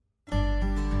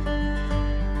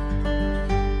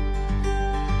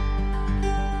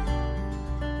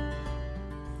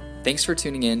Thanks for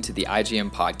tuning in to the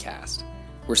IGM podcast.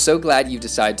 We're so glad you've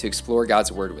decided to explore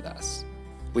God's Word with us.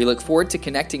 We look forward to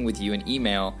connecting with you in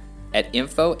email at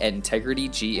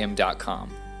info@integritygm.com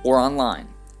or online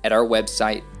at our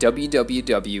website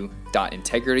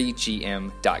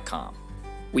www.integritygm.com.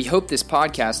 We hope this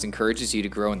podcast encourages you to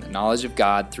grow in the knowledge of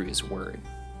God through His Word.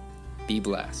 Be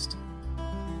blessed.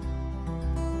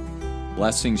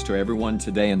 Blessings to everyone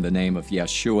today in the name of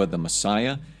Yeshua the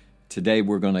Messiah. Today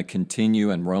we're going to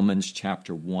continue in Romans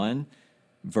chapter 1,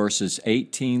 verses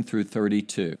 18 through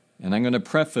 32. And I'm going to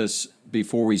preface,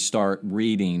 before we start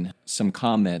reading, some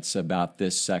comments about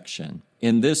this section.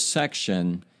 In this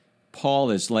section,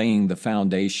 Paul is laying the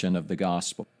foundation of the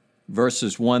gospel.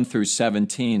 Verses 1 through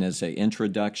 17 is an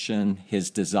introduction, his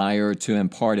desire to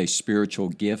impart a spiritual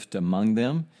gift among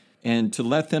them, and to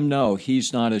let them know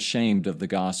he's not ashamed of the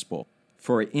gospel.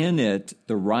 For in it,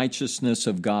 the righteousness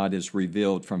of God is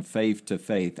revealed from faith to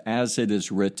faith, as it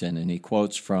is written. And he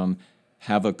quotes from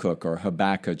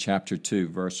Habakkuk chapter 2,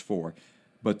 verse 4.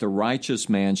 But the righteous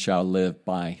man shall live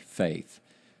by faith.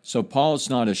 So Paul's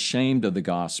not ashamed of the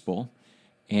gospel,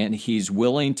 and he's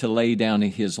willing to lay down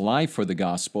his life for the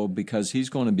gospel because he's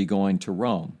going to be going to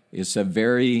Rome. It's a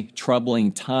very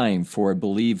troubling time for a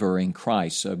believer in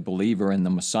Christ, a believer in the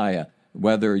Messiah.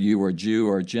 Whether you are Jew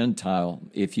or Gentile,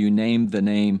 if you named the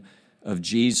name of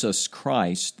Jesus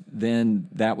Christ, then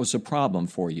that was a problem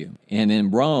for you. And in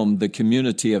Rome, the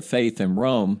community of faith in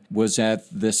Rome was at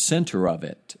the center of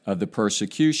it, of the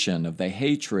persecution, of the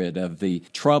hatred, of the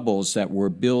troubles that were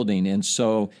building. And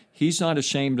so he's not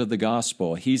ashamed of the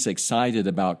gospel. He's excited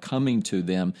about coming to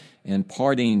them,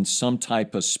 imparting some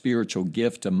type of spiritual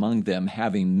gift among them,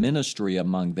 having ministry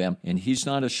among them, and he's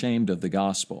not ashamed of the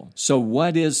gospel. So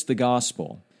what is the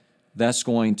gospel? That's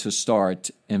going to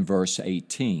start in verse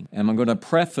 18. And I'm going to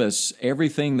preface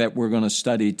everything that we're going to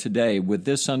study today with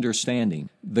this understanding.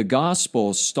 The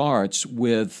gospel starts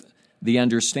with the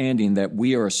understanding that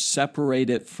we are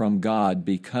separated from God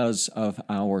because of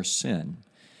our sin.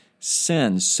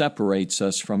 Sin separates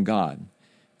us from God.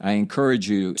 I encourage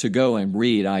you to go and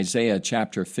read Isaiah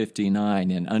chapter 59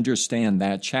 and understand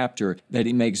that chapter, that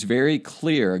he makes very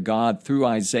clear, God through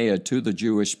Isaiah to the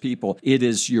Jewish people, it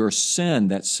is your sin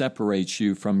that separates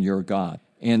you from your God.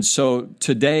 And so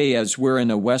today, as we're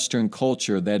in a Western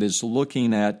culture that is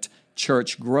looking at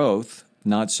church growth,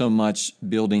 not so much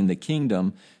building the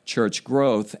kingdom, church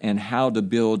growth and how to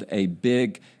build a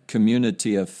big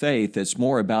community of faith, it's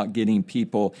more about getting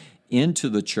people into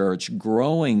the church,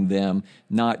 growing them,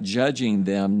 not judging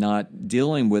them, not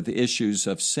dealing with issues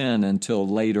of sin until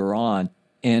later on.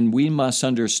 And we must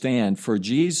understand, for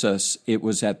Jesus, it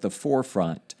was at the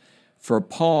forefront. For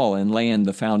Paul, in laying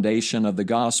the foundation of the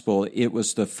gospel, it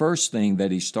was the first thing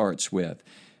that he starts with.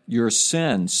 Your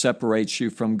sin separates you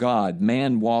from God.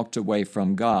 Man walked away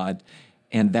from God,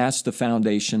 and that's the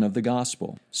foundation of the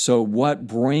gospel. So what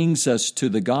brings us to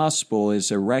the gospel is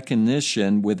a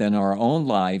recognition within our own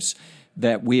lives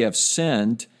that we have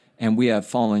sinned and we have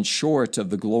fallen short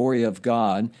of the glory of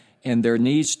God, and there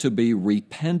needs to be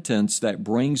repentance that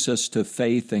brings us to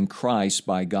faith in Christ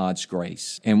by God's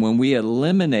grace. And when we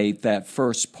eliminate that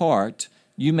first part,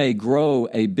 you may grow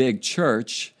a big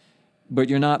church, but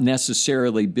you're not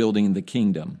necessarily building the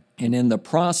kingdom. And in the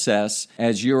process,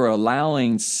 as you're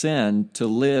allowing sin to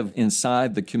live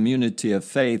inside the community of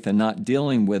faith and not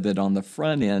dealing with it on the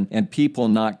front end, and people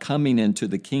not coming into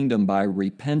the kingdom by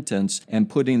repentance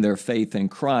and putting their faith in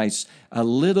Christ, a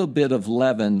little bit of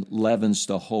leaven leavens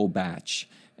the whole batch.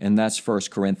 And that's 1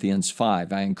 Corinthians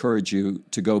 5. I encourage you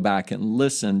to go back and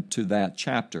listen to that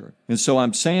chapter. And so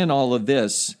I'm saying all of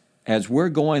this as we're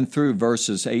going through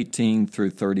verses 18 through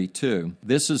 32.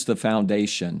 This is the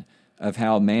foundation of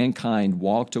how mankind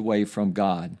walked away from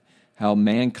God, how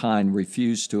mankind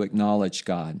refused to acknowledge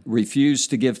God,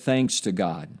 refused to give thanks to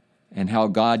God, and how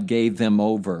God gave them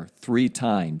over 3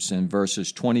 times in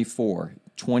verses 24,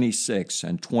 26,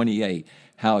 and 28,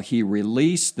 how He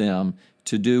released them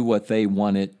to do what they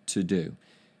wanted to do.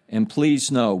 And please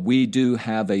know, we do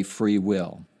have a free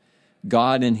will.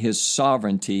 God in His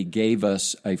sovereignty gave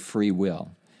us a free will.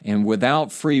 And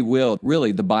without free will,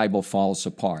 really the Bible falls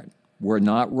apart. We're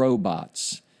not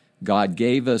robots. God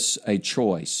gave us a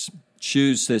choice.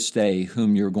 Choose this day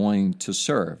whom you're going to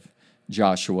serve,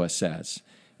 Joshua says.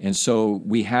 And so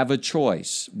we have a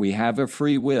choice. We have a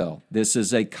free will. This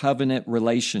is a covenant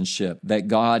relationship that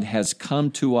God has come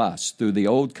to us through the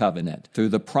Old Covenant, through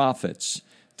the prophets,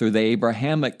 through the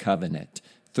Abrahamic covenant,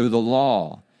 through the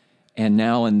law. And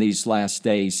now in these last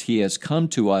days, He has come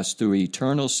to us through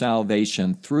eternal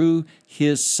salvation through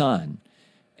His Son,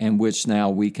 in which now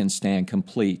we can stand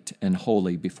complete and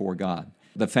holy before God.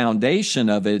 The foundation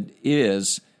of it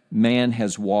is man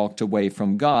has walked away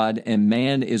from God, and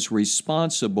man is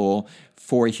responsible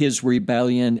for his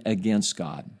rebellion against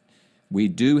God. We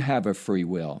do have a free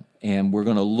will, and we're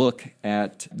going to look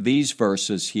at these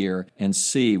verses here and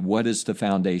see what is the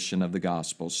foundation of the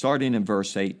gospel. Starting in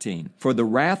verse 18. For the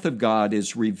wrath of God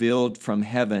is revealed from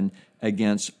heaven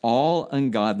against all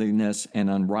ungodliness and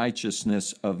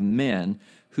unrighteousness of men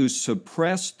who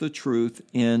suppress the truth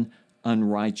in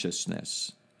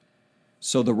unrighteousness.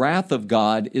 So the wrath of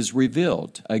God is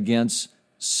revealed against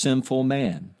sinful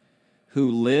man who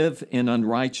live in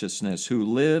unrighteousness, who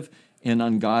live in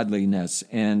ungodliness,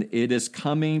 and it is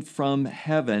coming from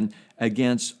heaven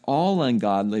against all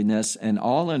ungodliness and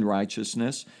all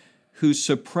unrighteousness who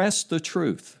suppress the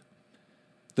truth.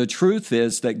 The truth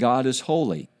is that God is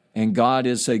holy, and God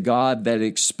is a God that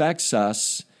expects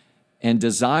us and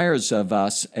desires of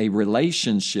us a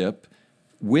relationship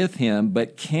with Him,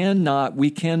 but we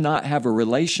cannot have a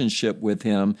relationship with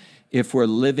Him if we're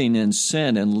living in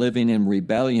sin and living in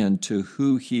rebellion to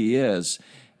who He is.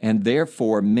 And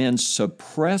therefore, men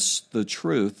suppress the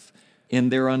truth in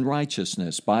their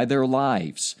unrighteousness by their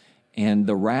lives, and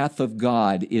the wrath of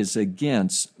God is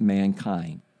against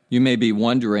mankind. You may be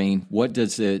wondering, what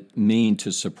does it mean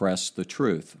to suppress the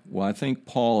truth? Well, I think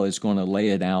Paul is going to lay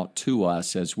it out to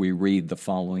us as we read the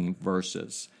following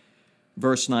verses.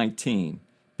 Verse 19,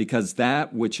 because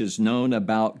that which is known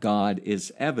about God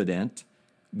is evident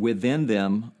within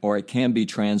them, or it can be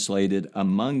translated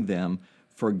among them,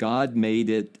 for God made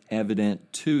it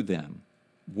evident to them.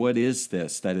 What is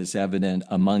this that is evident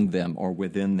among them or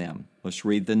within them? Let's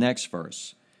read the next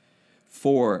verse.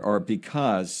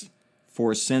 Because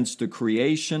since the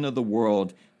creation of the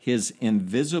world, His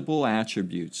invisible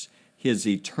attributes, His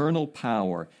eternal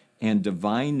power and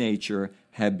divine nature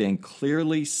have been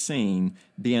clearly seen,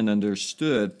 being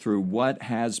understood through what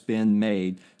has been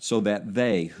made, so that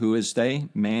they, who is they?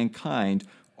 Mankind,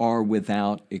 are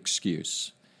without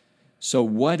excuse. So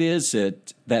what is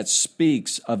it that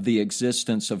speaks of the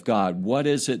existence of God? What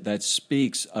is it that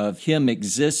speaks of Him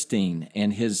existing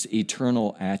and His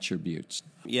eternal attributes?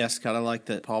 Yes, kind of like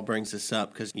that Paul brings this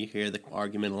up, because you hear the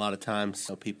argument a lot of times.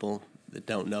 So people that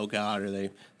don't know God, or they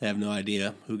have no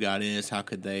idea who God is, how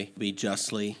could they be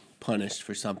justly punished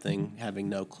for something having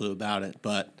no clue about it?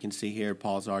 But you can see here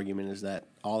Paul's argument is that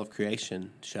all of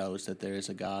creation shows that there is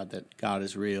a God, that God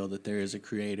is real, that there is a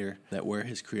creator, that we're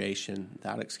His creation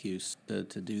without excuse. To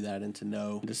do that and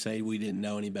to say we didn't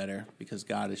know any better, because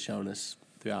God has shown us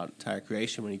throughout entire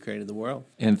creation when He created the world.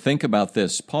 And think about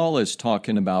this. Paul is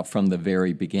talking about from the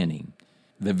very beginning.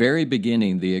 The very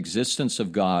beginning, the existence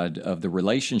of God, of the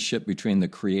relationship between the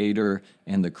Creator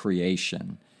and the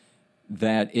creation,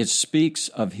 that it speaks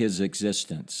of His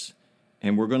existence.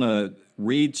 And we're going to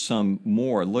read some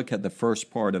more. Look at the first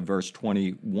part of verse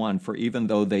 21, for even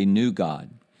though they knew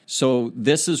God. So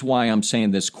this is why I'm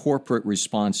saying this corporate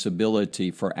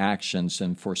responsibility for actions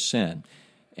and for sin.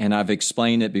 And I've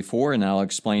explained it before, and I'll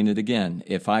explain it again.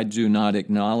 If I do not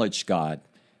acknowledge God,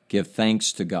 give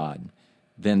thanks to God,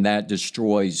 then that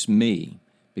destroys me,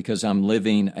 because I'm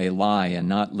living a lie and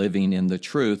not living in the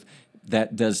truth.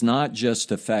 That does not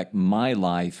just affect my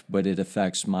life, but it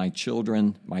affects my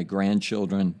children, my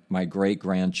grandchildren, my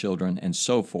great-grandchildren, and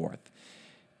so forth.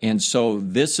 And so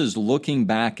this is looking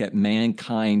back at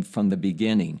mankind from the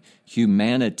beginning,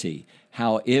 humanity,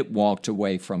 how it walked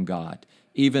away from God.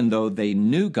 Even though they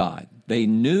knew God, they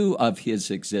knew of His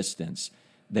existence,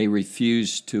 they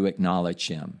refused to acknowledge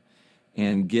Him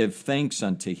and give thanks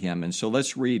unto Him. And so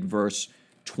let's read verse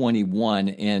 21,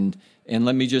 and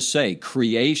let me just say,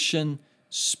 creation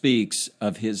speaks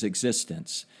of His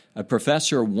existence. A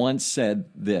professor once said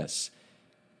this,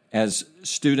 as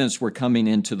students were coming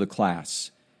into the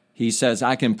class. He says,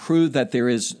 I can prove that there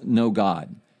is no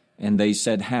God. And they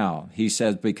said, how? He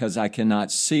says, because I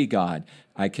cannot see God,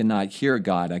 I cannot hear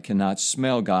God, I cannot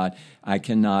smell God, I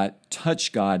cannot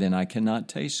touch God, and I cannot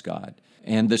taste God.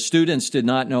 And the students did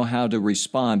not know how to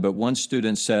respond, but one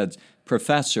student said,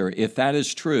 Professor, if that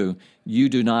is true, you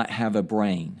do not have a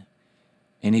brain.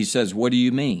 And he says, what do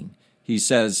you mean? He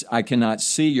says, I cannot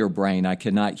see your brain, I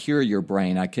cannot hear your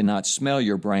brain, I cannot smell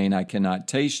your brain, I cannot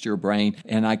taste your brain,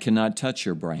 and I cannot touch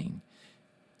your brain.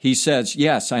 He says,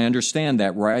 yes, I understand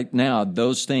that right now,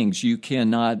 those things you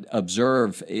cannot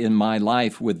observe in my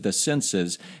life with the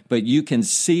senses, but you can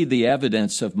see the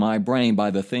evidence of my brain by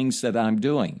the things that I'm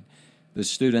doing. The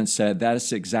student said,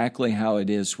 that's exactly how it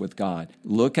is with God.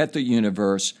 Look at the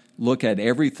universe, look at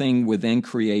everything within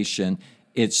creation.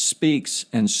 It speaks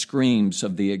and screams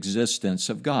of the existence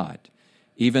of God.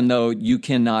 Even though you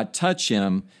cannot touch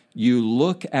Him, you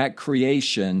look at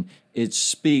creation, it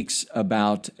speaks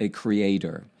about a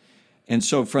creator. And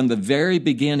so from the very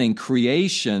beginning,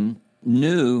 creation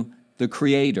knew the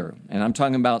Creator. And I'm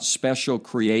talking about special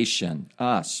creation,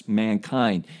 us,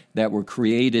 mankind, that were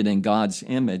created in God's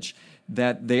image,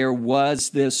 that there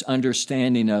was this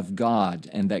understanding of God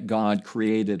and that God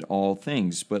created all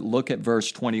things. But look at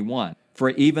verse 21.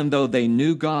 For even though they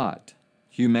knew God,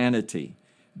 humanity,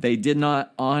 they did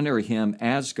not honor him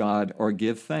as God or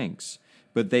give thanks,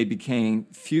 but they became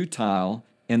futile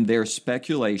in their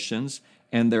speculations,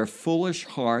 and their foolish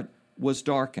heart was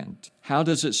darkened. How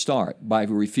does it start? By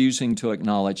refusing to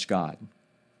acknowledge God.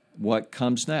 What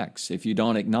comes next? If you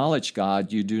don't acknowledge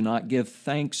God, you do not give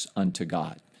thanks unto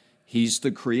God. He's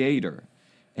the Creator.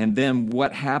 And then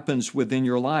what happens within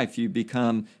your life? You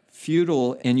become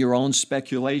futile in your own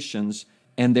speculations,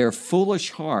 and their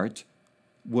foolish heart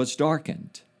was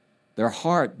darkened. Their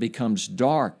heart becomes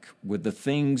dark with the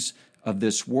things of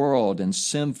this world and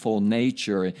sinful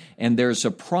nature. And there's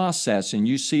a process, and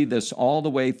you see this all the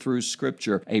way through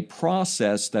Scripture, a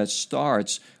process that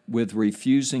starts with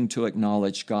refusing to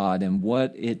acknowledge God. And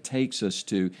what it takes us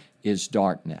to is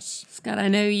darkness. Scott, I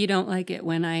know you don't like it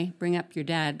when I bring up your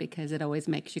dad because it always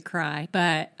makes you cry,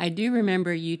 but I do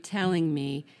remember you telling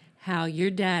me how your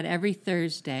dad every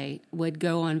Thursday would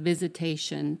go on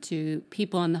visitation to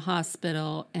people in the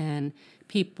hospital and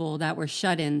people that were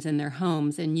shut-ins in their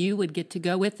homes, and you would get to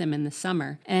go with them in the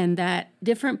summer, and that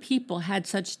different people had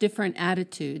such different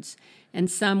attitudes,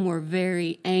 and some were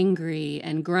very angry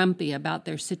and grumpy about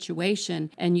their situation,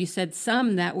 and you said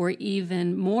some that were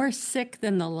even more sick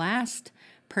than the last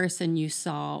person you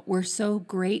saw were so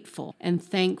grateful and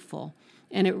thankful.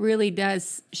 And it really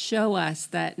does show us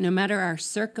that no matter our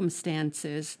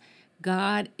circumstances,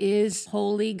 God is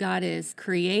holy, God is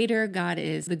creator, God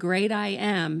is the great I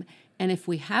am. And if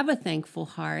we have a thankful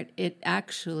heart, it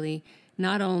actually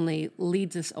not only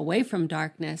leads us away from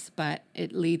darkness, but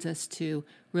it leads us to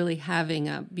really having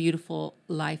a beautiful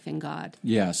life in God.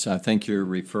 Yes, I think you're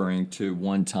referring to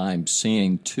one time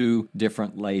seeing two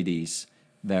different ladies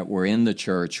that were in the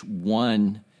church.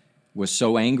 One was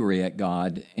so angry at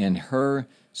God, and her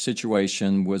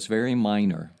situation was very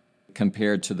minor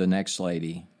compared to the next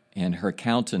lady. And her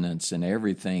countenance and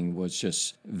everything was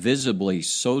just visibly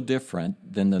so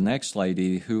different than the next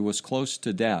lady who was close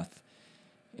to death.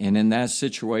 And in that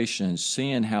situation,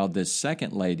 seeing how this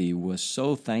second lady was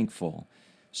so thankful,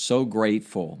 so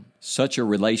grateful, such a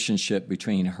relationship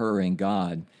between her and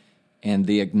God, and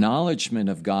the acknowledgement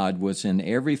of God was in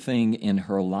everything in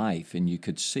her life, and you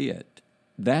could see it.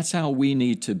 That's how we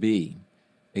need to be,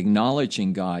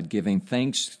 acknowledging God, giving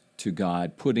thanks to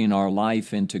God, putting our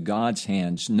life into God's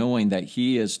hands, knowing that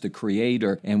He is the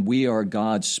Creator and we are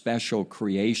God's special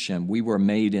creation. We were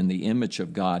made in the image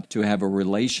of God to have a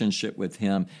relationship with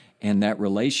Him, and that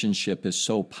relationship is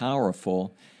so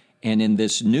powerful. And in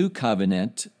this new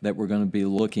covenant that we're going to be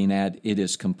looking at, it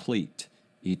is complete.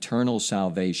 Eternal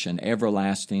salvation,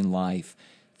 everlasting life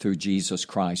through Jesus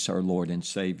Christ, our Lord and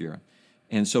Savior.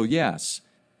 And so, yes,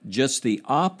 just the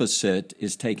opposite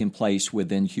is taking place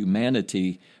within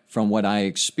humanity from what I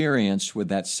experienced with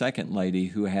that second lady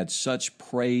who had such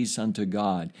praise unto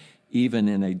God, even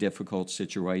in a difficult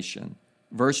situation.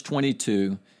 Verse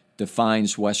 22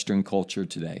 defines Western culture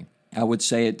today. I would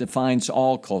say it defines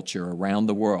all culture around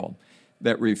the world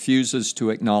that refuses to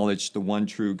acknowledge the one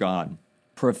true God.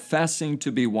 Professing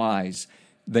to be wise,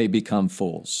 they become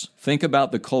fools. Think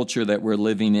about the culture that we're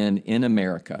living in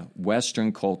America,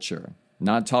 Western culture.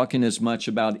 Not talking as much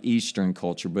about Eastern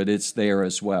culture, but it's there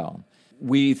as well.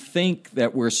 We think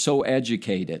that we're so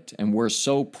educated and we're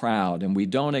so proud and we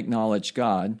don't acknowledge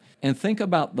God. And think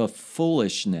about the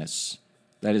foolishness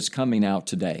that is coming out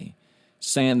today,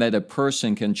 saying that a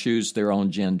person can choose their own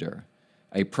gender,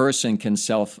 a person can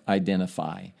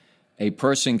self-identify, a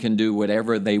person can do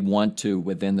whatever they want to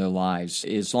within their lives.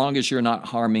 As long as you're not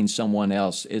harming someone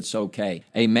else, it's okay.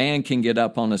 A man can get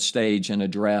up on a stage in a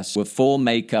dress with full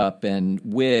makeup and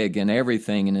wig and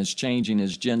everything and is changing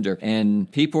his gender.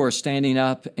 And people are standing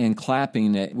up and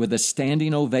clapping it with a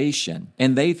standing ovation.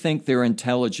 And they think they're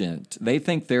intelligent. They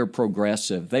think they're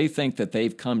progressive. They think that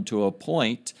they've come to a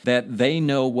point that they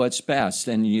know what's best.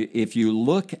 And if you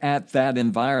look at that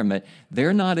environment,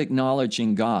 they're not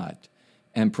acknowledging God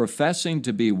and professing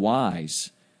to be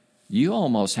wise. You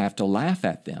almost have to laugh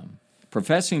at them.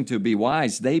 Professing to be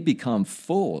wise, they become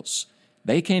fools.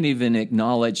 They can't even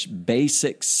acknowledge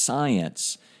basic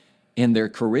science in their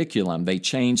curriculum. They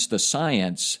change the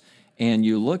science, and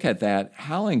you look at that,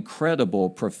 how incredible,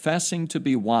 professing to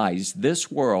be wise, this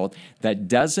world that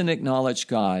doesn't acknowledge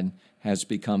God has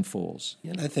become fools.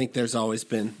 And I think there's always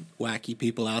been wacky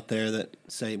people out there that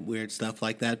say weird stuff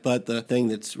like that. But the thing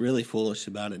that's really foolish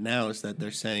about it now is that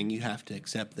they're saying you have to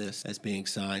accept this as being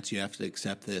science. You have to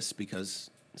accept this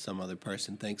because some other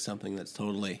person thinks something that's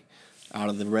totally out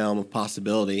of the realm of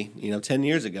possibility. 10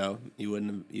 years ago, you would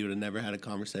have never had a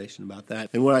conversation about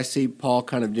that. And what I see Paul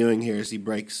kind of doing here is he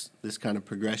breaks this kind of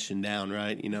progression down,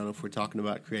 right? If we're talking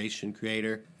about creation,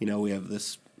 creator, we have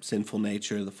this sinful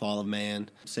nature, the fall of man.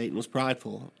 Satan was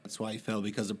prideful. That's why he fell,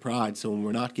 because of pride. So when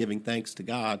we're not giving thanks to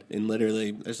God, and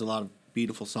literally there's a lot of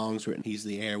beautiful songs written. He's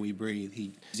the air we breathe.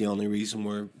 He's the only reason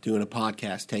we're doing a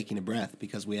podcast, taking a breath,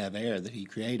 because we have air that he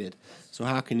created. So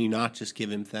how can you not just give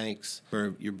him thanks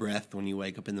for your breath when you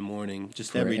wake up in the morning,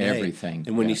 just for every day? Everything.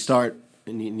 And when you start,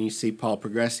 and you see Paul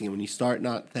progressing, and when you start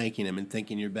not thanking him and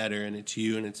thinking you're better and it's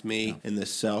you and it's me and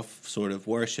this self sort of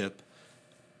worship,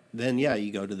 then,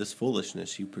 you go to this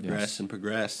foolishness. You progress and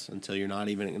progress until you're not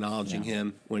even acknowledging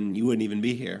him when you wouldn't even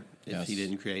be here if he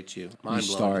didn't create you.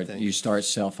 You start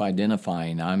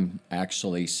self-identifying. I'm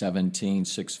actually 17,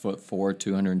 6'4",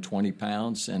 220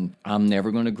 pounds, and I'm never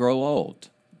going to grow old.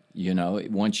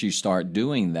 Once you start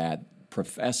doing that,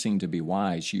 professing to be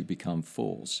wise, you become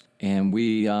fools. And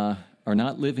we are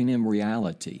not living in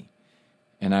reality.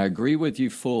 And I agree with you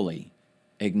fully.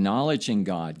 Acknowledging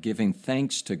God, giving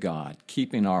thanks to God,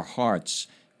 keeping our hearts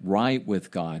right with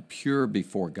God, pure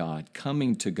before God,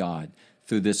 coming to God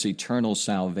through this eternal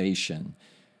salvation.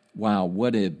 Wow,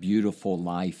 what a beautiful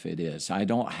life it is. I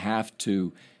don't have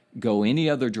to go any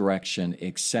other direction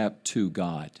except to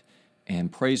God.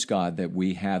 And praise God that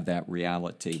we have that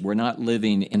reality. We're not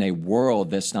living in a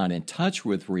world that's not in touch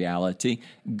with reality.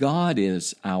 God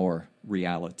is our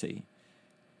reality.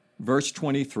 Verse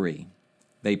 23.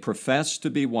 They profess to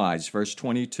be wise. Verse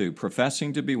 22,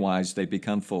 professing to be wise, they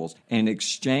become fools, and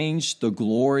exchange the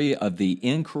glory of the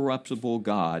incorruptible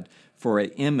God for an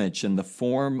image in the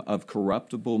form of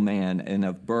corruptible man and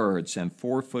of birds and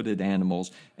four-footed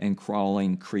animals and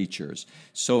crawling creatures.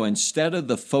 So instead of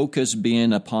the focus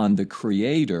being upon the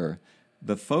Creator,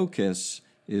 the focus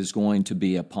is going to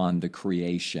be upon the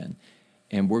creation.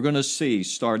 And we're going to see,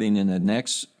 starting in the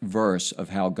next verse, of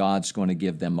how God's going to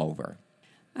give them over.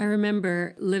 I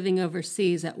remember living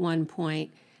overseas at one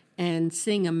point and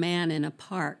seeing a man in a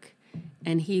park,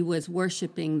 and he was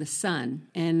worshiping the sun.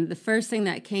 And the first thing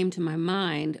that came to my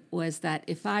mind was that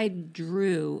if I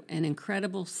drew an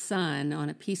incredible sun on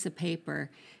a piece of paper,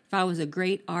 if I was a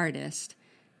great artist,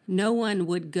 no one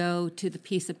would go to the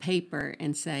piece of paper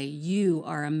and say, "You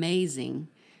are amazing,"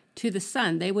 to the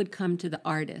sun. They would come to the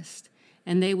artist.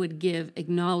 And they would give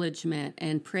acknowledgement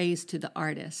and praise to the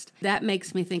artist. That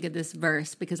makes me think of this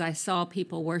verse because I saw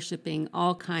people worshiping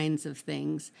all kinds of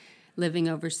things living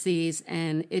overseas,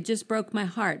 and it just broke my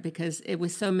heart because it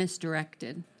was so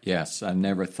misdirected. Yes, I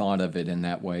never thought of it in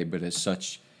that way, but it's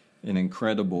such an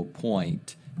incredible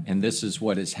point. And this is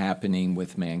what is happening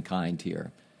with mankind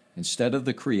here. Instead of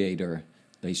the Creator,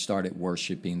 they started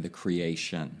worshiping the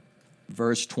creation.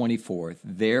 Verse 24,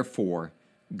 therefore,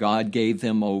 God gave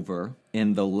them over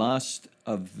in the lust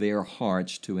of their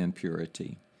hearts to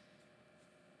impurity.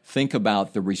 Think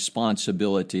about the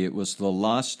responsibility. It was the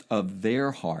lust of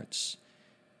their hearts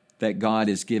that God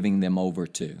is giving them over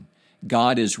to.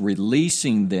 God is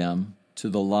releasing them to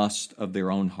the lust of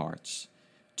their own hearts,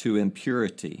 to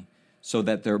impurity, so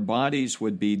that their bodies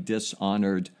would be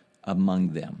dishonored among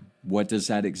them. What does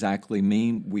that exactly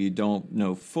mean? We don't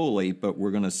know fully, but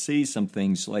we're going to see some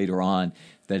things later on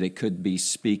that it could be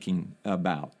speaking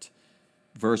about.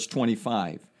 Verse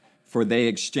 25, for they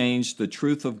exchanged the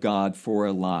truth of God for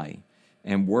a lie,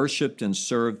 and worshipped and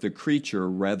served the creature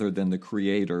rather than the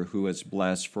Creator, who is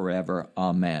blessed forever.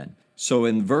 Amen. So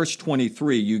in verse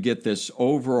 23, you get this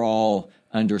overall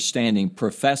understanding.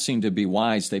 Professing to be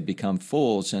wise, they become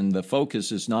fools, and the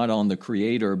focus is not on the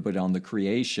Creator, but on the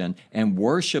creation, and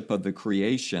worship of the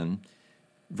creation.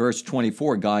 Verse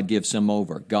 24, God gives them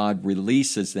over. God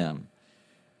releases them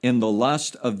in the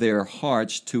lust of their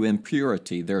hearts to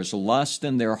impurity. There's lust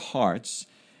in their hearts.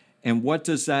 And what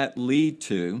does that lead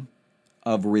to?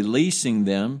 Of releasing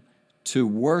them to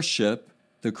worship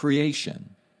the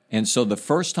creation. And so the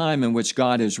first time in which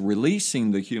God is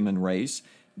releasing the human race,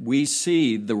 we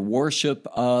see the worship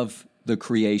of the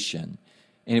creation.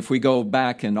 And if we go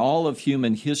back in all of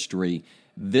human history,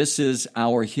 this is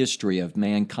our history of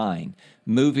mankind,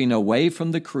 moving away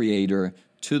from the Creator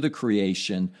to the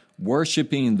creation,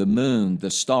 worshiping the moon,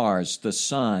 the stars, the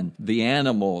sun, the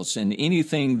animals, and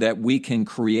anything that we can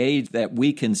create, that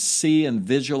we can see and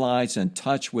visualize and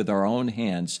touch with our own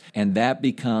hands, and that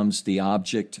becomes the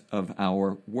object of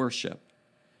our worship.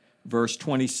 Verse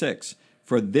 26,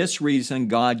 For this reason,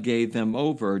 God gave them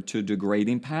over to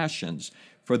degrading passions.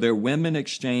 For their women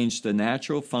exchanged the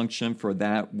natural function for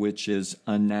that which is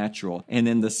unnatural. And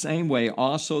in the same way,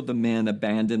 also the men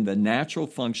abandoned the natural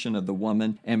function of the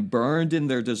woman and burned in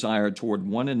their desire toward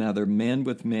one another, men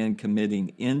with men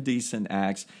committing indecent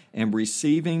acts and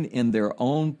receiving in their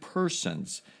own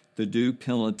persons the due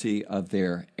penalty of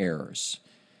their errors.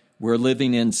 We're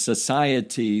living in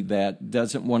society that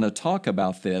doesn't want to talk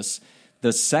about this.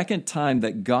 The second time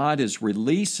that God is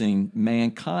releasing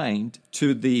mankind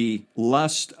to the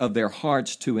lust of their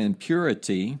hearts to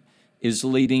impurity is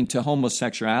leading to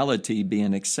homosexuality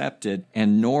being accepted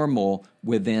and normal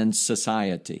within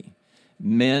society.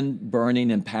 Men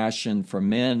burning in passion for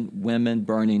men, women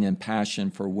burning in passion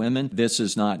for women. This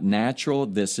is not natural.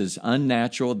 This is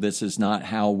unnatural. This is not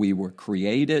how we were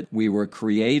created. We were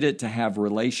created to have a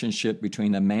relationship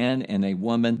between a man and a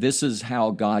woman. This is how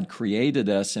God created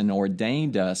us and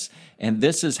ordained us, and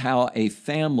this is how a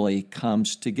family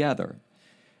comes together.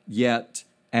 Yet,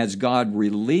 as God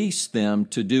released them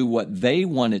to do what they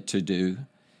wanted to do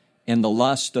in the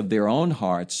lust of their own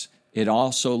hearts, it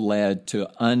also led to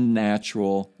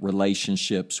unnatural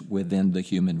relationships within the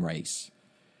human race.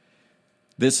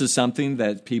 This is something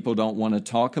that people don't want to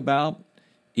talk about.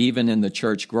 Even in the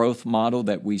church growth model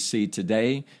that we see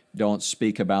today, don't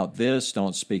speak about this,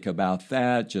 don't speak about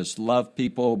that, just love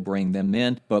people, bring them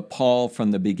in. But Paul,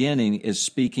 from the beginning, is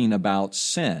speaking about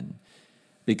sin.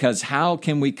 Because how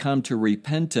can we come to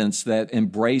repentance that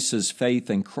embraces faith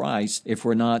in Christ if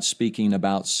we're not speaking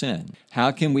about sin?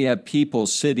 How can we have people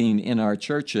sitting in our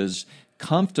churches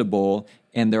comfortable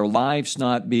and their lives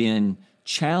not being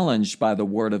challenged by the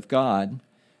Word of God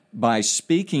by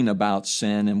speaking about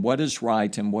sin and what is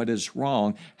right and what is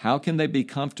wrong? How can they be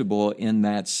comfortable in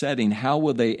that setting? How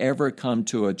will they ever come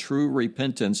to a true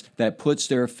repentance that puts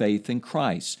their faith in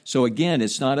Christ? So again,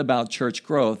 it's not about church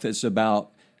growth, it's about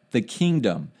the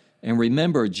kingdom. And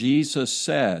remember, Jesus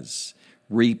says,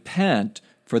 repent,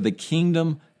 for the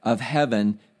kingdom of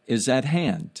heaven is at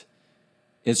hand.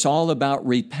 It's all about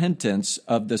repentance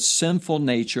of the sinful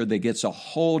nature that gets a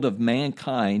hold of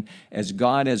mankind as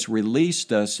God has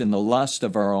released us in the lust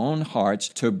of our own hearts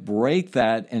to break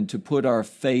that and to put our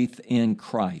faith in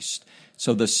Christ.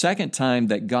 So the second time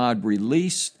that God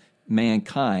released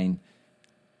mankind,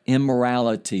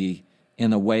 immorality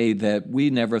in a way that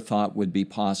we never thought would be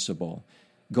possible,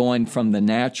 going from the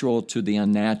natural to the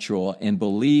unnatural and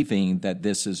believing that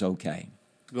this is okay.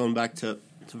 Going back to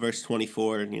verse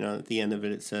 24, at the end of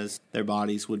it, it says their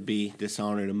bodies would be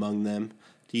dishonored among them.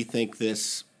 Do you think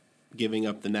this giving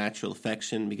up the natural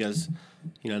affection, because,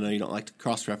 I know you don't like to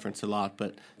cross-reference a lot,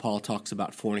 but Paul talks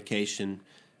about fornication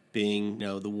being,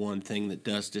 the one thing that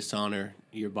does dishonor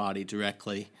your body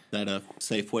directly. Is that a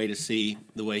safe way to see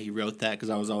the way he wrote that? Because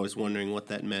I was always wondering what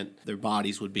that meant. Their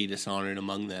bodies would be dishonored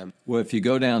among them. Well, if you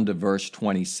go down to verse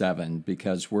 27,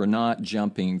 because we're not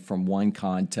jumping from one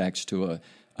context to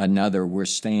another, we're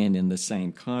staying in the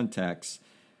same context.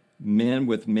 Men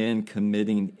with men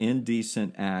committing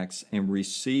indecent acts and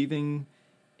receiving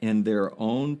in their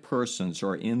own persons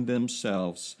or in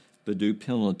themselves the due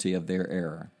penalty of their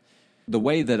error. The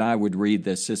way that I would read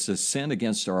this is a sin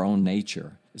against our own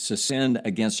nature. It's a sin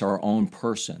against our own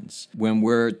persons when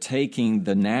we're taking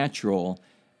the natural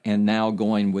and now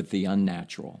going with the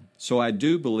unnatural. So I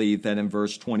do believe that in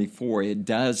verse 24, it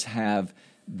does have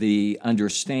the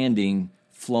understanding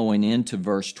flowing into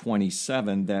verse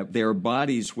 27 that their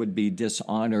bodies would be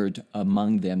dishonored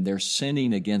among them. They're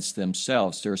sinning against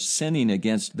themselves. They're sinning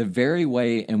against the very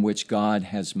way in which God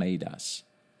has made us.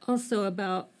 Also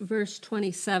about verse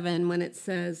 27, when it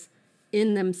says,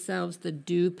 in themselves the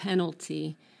due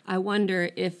penalty, I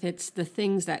wonder if it's the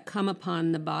things that come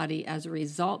upon the body as a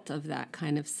result of that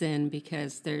kind of sin,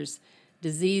 because there's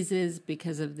diseases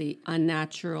because of the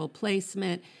unnatural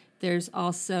placement. There's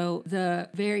also the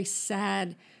very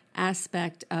sad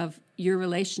aspect of your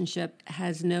relationship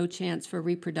has no chance for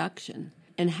reproduction.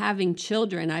 And having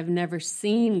children, I've never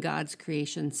seen God's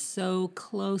creation so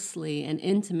closely and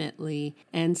intimately.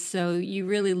 And so you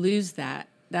really lose that.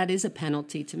 That is a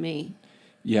penalty to me.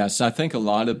 Yes, I think a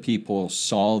lot of people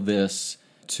saw this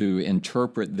to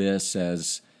interpret this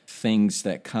as things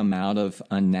that come out of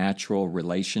unnatural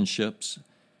relationships.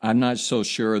 I'm not so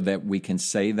sure that we can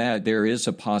say that. There is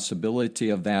a possibility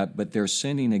of that, but they're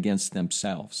sinning against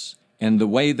themselves. And the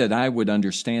way that I would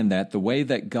understand that, the way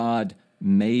that God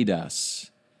made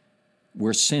us,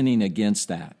 we're sinning against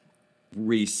that.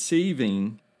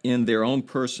 Receiving in their own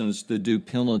persons the due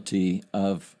penalty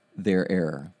of their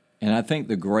error. And I think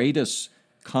the greatest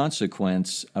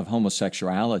consequence of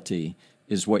homosexuality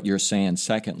is what you're saying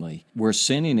secondly. We're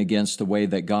sinning against the way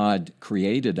that God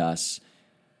created us,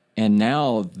 And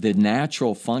now the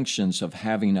natural functions of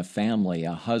having a family,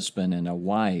 a husband and a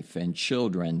wife and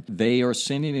children, they are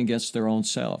sinning against their own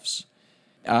selves.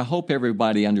 I hope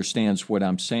everybody understands what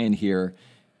I'm saying here.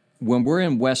 When we're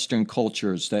in Western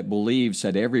cultures that believes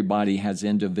that everybody has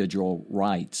individual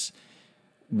rights,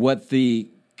 what the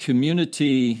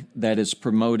community that is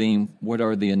promoting, what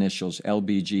are the initials,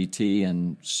 LBGT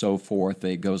and so forth,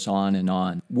 it goes on and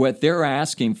on. What they're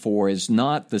asking for is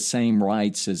not the same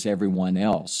rights as everyone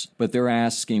else, but they're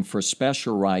asking for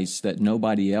special rights that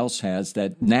nobody else has,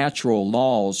 that natural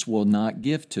laws will not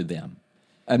give to them.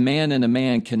 A man and a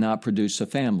man cannot produce a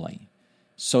family.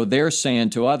 So they're saying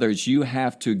to others, you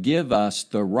have to give us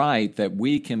the right that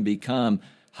we can become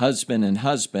husband and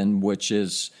husband, which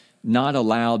is not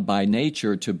allowed by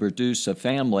nature to produce a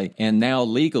family, and now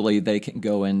legally they can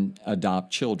go and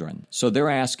adopt children. So they're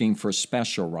asking for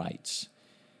special rights.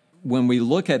 When we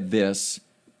look at this,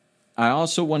 I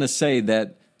also want to say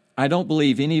that I don't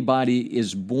believe anybody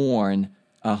is born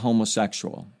a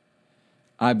homosexual.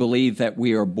 I believe that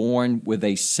we are born with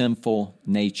a sinful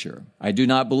nature. I do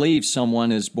not believe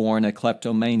someone is born a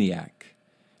kleptomaniac.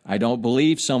 I don't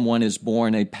believe someone is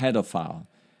born a pedophile.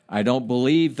 I don't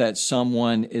believe that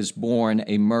someone is born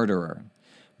a murderer,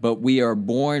 but we are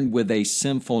born with a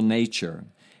sinful nature.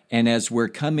 And as we're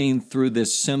coming through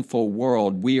this sinful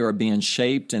world, we are being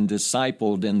shaped and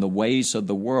discipled in the ways of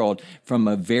the world from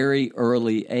a very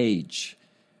early age.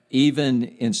 Even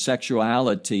in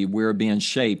sexuality, we're being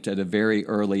shaped at a very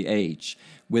early age.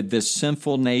 With this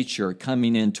sinful nature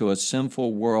coming into a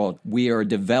sinful world, we are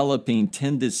developing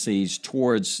tendencies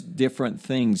towards different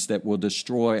things that will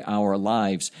destroy our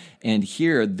lives. And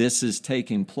here, this is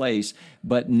taking place.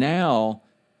 But now,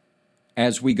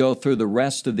 as we go through the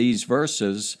rest of these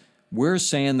verses, we're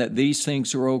saying that these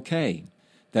things are okay,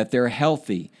 that they're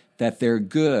healthy, that they're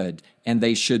good, and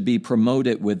they should be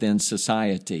promoted within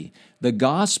society. The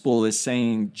gospel is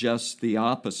saying just the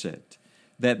opposite,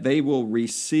 that they will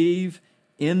receive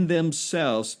in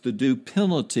themselves the due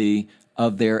penalty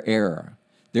of their error.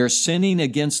 They're sinning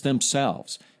against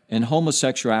themselves. And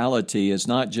homosexuality is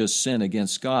not just sin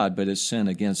against God, but it's sin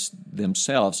against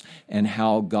themselves and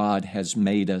how God has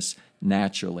made us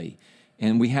naturally.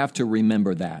 And we have to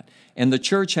remember that. And the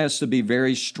church has to be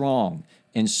very strong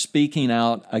in speaking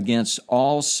out against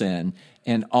all sin,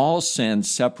 and all sin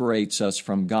separates us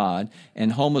from God.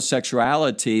 And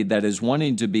homosexuality that is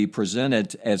wanting to be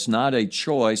presented as not a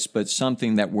choice, but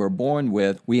something that we're born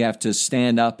with, we have to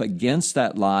stand up against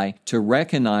that lie, to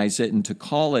recognize it and to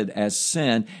call it as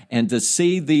sin, and to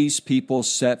see these people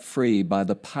set free by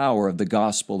the power of the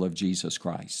gospel of Jesus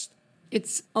Christ.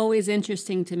 It's always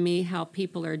interesting to me how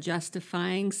people are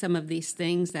justifying some of these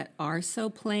things that are so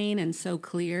plain and so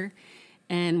clear.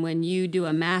 And when you do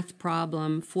a math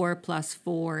problem, 4 plus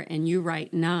 4, and you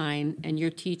write 9, and your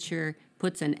teacher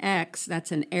puts an X,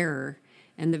 that's an error.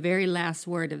 And the very last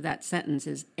word of that sentence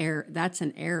is error. That's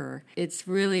an error. It's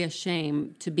really a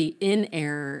shame to be in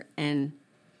error and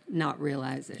not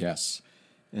realize it. Yes.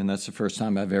 And that's the first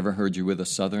time I've ever heard you with a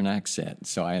Southern accent.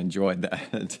 So I enjoyed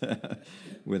that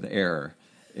with error.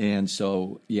 And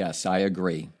so, yes, I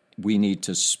agree. We need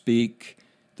to speak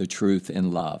the truth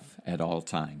in love at all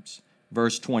times.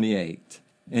 Verse 28,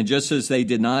 and just as they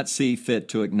did not see fit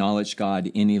to acknowledge God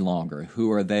any longer,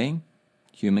 who are they?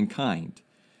 Humankind.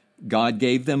 God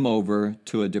gave them over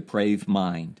to a depraved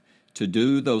mind to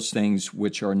do those things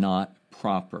which are not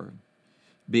proper,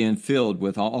 being filled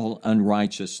with all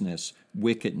unrighteousness,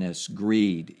 wickedness,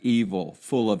 greed, evil,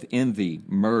 full of envy,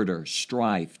 murder,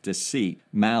 strife, deceit,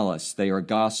 malice. They are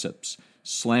gossips,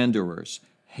 slanderers,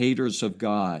 haters of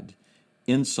God,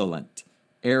 insolent,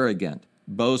 arrogant,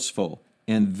 boastful,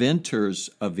 inventors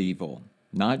of evil,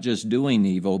 not just doing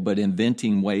evil, but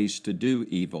inventing ways to do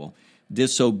evil,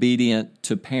 disobedient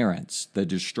to parents. The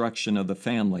destruction of the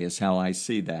family is how I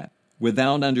see that.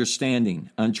 Without understanding,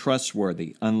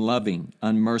 untrustworthy, unloving,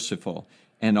 unmerciful.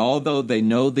 And although they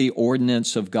know the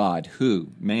ordinance of God,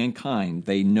 who? Mankind,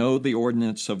 they know the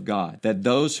ordinance of God, that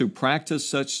those who practice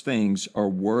such things are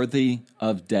worthy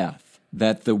of death.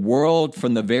 That the world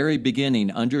from the very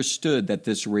beginning understood that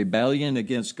this rebellion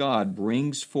against God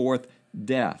brings forth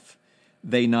death.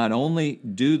 They not only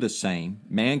do the same,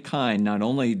 mankind not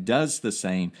only does the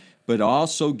same, but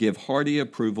also give hearty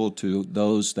approval to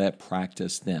those that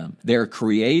practice them. They're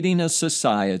creating a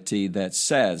society that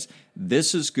says,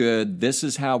 this is good, this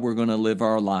is how we're going to live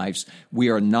our lives. We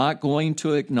are not going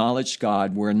to acknowledge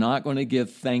God. We're not going to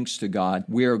give thanks to God.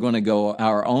 We are going to go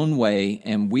our own way,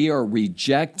 and we are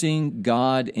rejecting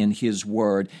God and His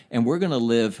Word, and we're going to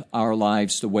live our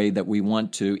lives the way that we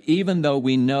want to, even though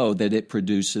we know that it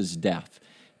produces death.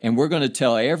 And we're going to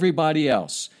tell everybody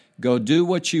else, Go do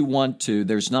what you want to.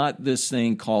 There's not this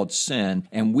thing called sin,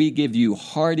 and we give you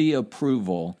hearty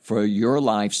approval for your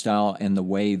lifestyle and the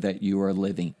way that you are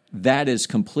living. That is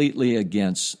completely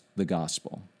against the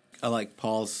gospel. I like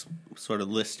Paul's sort of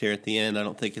list here at the end. I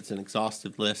don't think it's an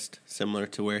exhaustive list, similar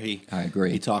to where I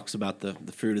agree. He talks about the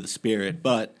fruit of the Spirit.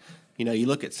 But, you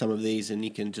look at some of these and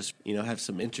you can just, have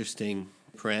some interesting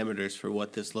parameters for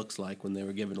what this looks like when they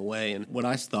were given away. And what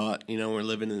I thought, we're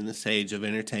living in this age of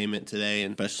entertainment today,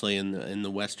 and especially in the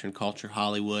Western culture,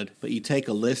 Hollywood. But you take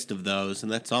a list of those,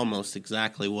 and that's almost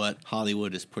exactly what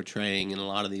Hollywood is portraying in a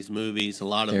lot of these movies. A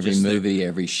lot of every movie,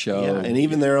 every show, yeah, and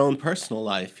even their own personal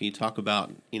life. You talk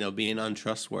about being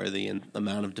untrustworthy and the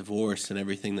amount of divorce and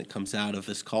everything that comes out of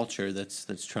this culture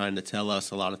that's trying to tell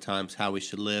us a lot of times how we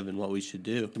should live and what we should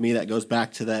do. To me, that goes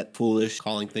back to that foolish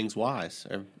calling things wise,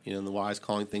 or the wise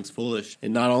calling things foolish.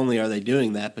 And not only are they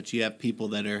doing that, but you have people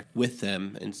that are with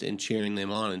them and cheering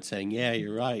them on and saying, yeah,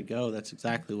 you're right, go, that's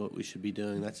exactly what we should be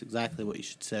doing, that's exactly what you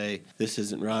should say, this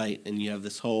isn't right. And you have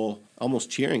this whole almost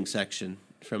cheering section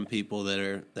from people that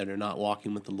are not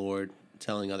walking with the Lord,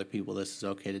 telling other people this is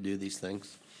okay to do these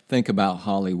things. Think about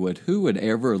Hollywood. Who would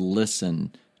ever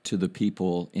listen to the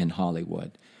people in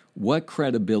Hollywood? What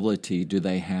credibility do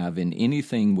they have in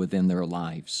anything within their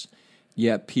lives?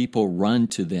 Yet people run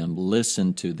to them,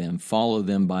 listen to them, follow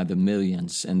them by the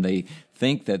millions, and they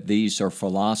think that these are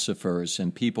philosophers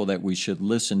and people that we should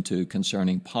listen to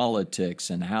concerning politics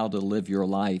and how to live your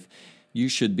life. You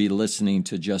should be listening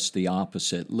to just the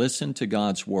opposite. Listen to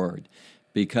God's Word,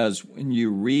 because when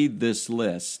you read this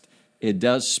list, it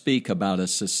does speak about a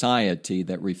society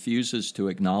that refuses to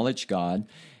acknowledge God.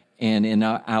 And in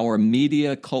our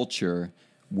media culture,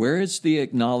 where is the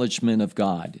acknowledgement of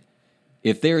God?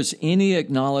 If there's any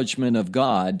acknowledgement of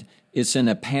God, it's in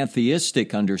a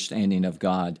pantheistic understanding of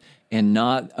God and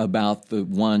not about the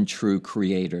one true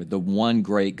creator, the one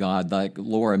great God, like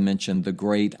Laura mentioned, the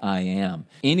great I am.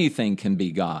 Anything can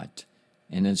be God.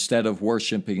 And instead of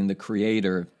worshiping the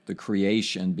creator, the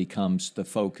creation becomes the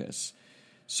focus.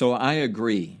 So I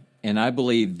agree, and I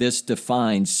believe this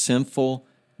defines sinful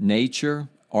nature,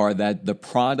 or that the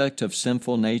product of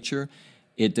sinful nature.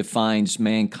 It defines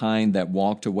mankind that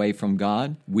walked away from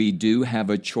God. We do have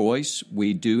a choice.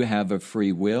 We do have a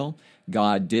free will.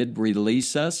 God did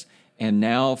release us. And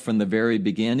now, from the very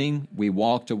beginning, we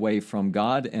walked away from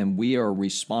God, and we are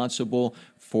responsible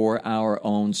for our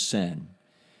own sin.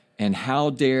 And how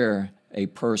dare a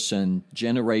person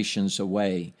generations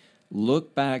away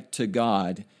look back to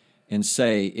God and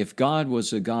say, if God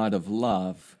was a God of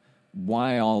love,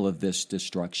 why all of this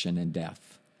destruction and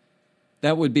death?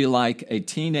 That would be like a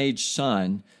teenage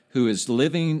son who is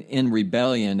living in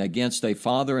rebellion against a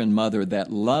father and mother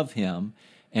that love him,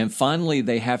 and finally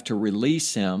they have to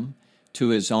release him to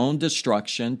his own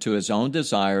destruction, to his own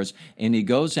desires, and he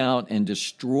goes out and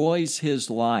destroys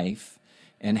his life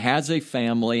and has a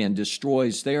family and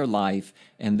destroys their life,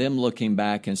 and them looking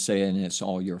back and saying, it's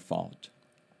all your fault.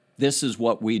 This is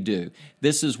what we do.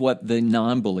 This is what the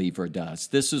non-believer does.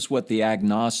 This is what the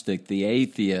agnostic, the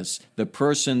atheist, the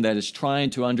person that is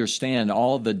trying to understand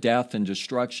all the death and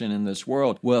destruction in this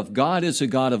world. Well, if God is a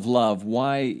God of love,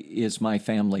 why is my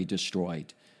family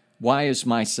destroyed? Why is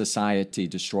my society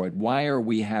destroyed? Why are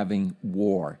we having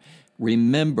war?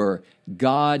 Remember,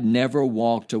 God never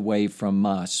walked away from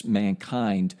us.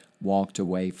 Mankind walked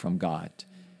away from God.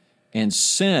 And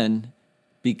sin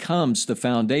becomes the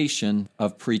foundation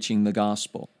of preaching the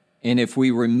gospel. And if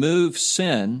we remove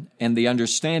sin and the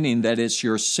understanding that it's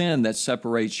your sin that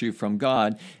separates you from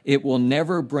God, it will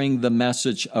never bring the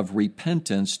message of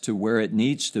repentance to where it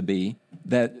needs to be,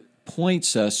 that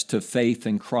points us to faith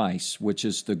in Christ, which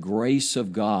is the grace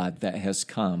of God that has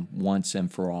come once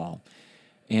and for all.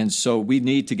 And so we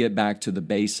need to get back to the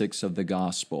basics of the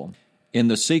gospel. In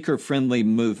the seeker-friendly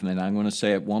movement, I'm going to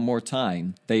say it one more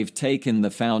time, they've taken the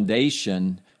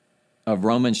foundation of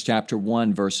Romans chapter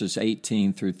 1, verses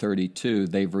 18 through 32.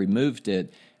 They've removed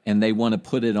it, and they want to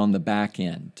put it on the back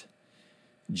end.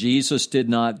 Jesus did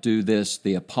not do this.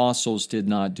 The apostles did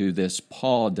not do this.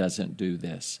 Paul doesn't do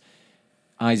this.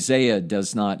 Isaiah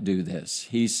does not do this.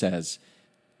 He says,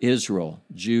 Israel,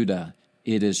 Judah,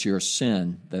 it is your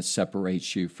sin that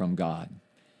separates you from God.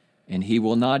 And he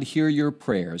will not hear your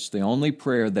prayers. The only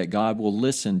prayer that God will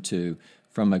listen to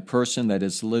from a person that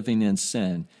is living in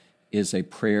sin is a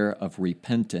prayer of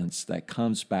repentance that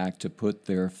comes back to put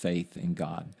their faith in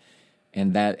God.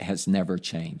 And that has never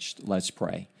changed. Let's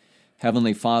pray.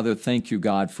 Heavenly Father, thank you,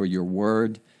 God, for your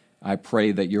word. I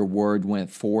pray that your word went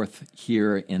forth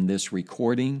here in this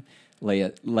recording.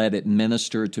 Let it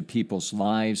minister to people's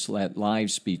lives. Let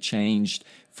lives be changed.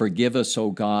 Forgive us,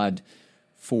 O God,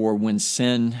 for when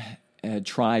sin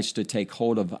tries to take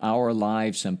hold of our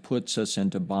lives and puts us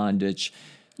into bondage.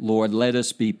 Lord, let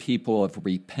us be people of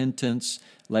repentance.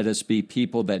 Let us be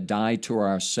people that die to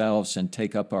ourselves and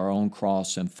take up our own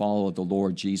cross and follow the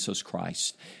Lord Jesus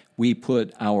Christ. We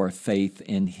put our faith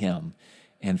in Him.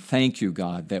 And thank you,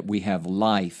 God, that we have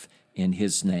life in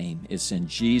His name. It's in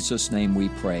Jesus' name we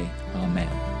pray. Amen.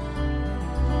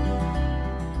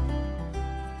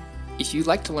 If you'd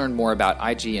like to learn more about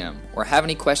IGM or have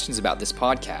any questions about this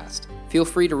podcast, feel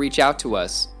free to reach out to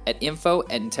us at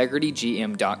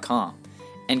info@integritygm.com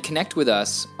and connect with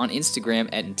us on Instagram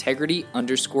at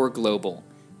integrity_global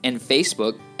and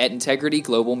Facebook at Integrity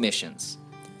Global Missions.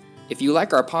 If you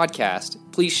like our podcast,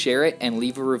 please share it and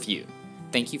leave a review.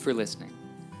 Thank you for listening.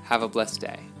 Have a blessed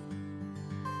day.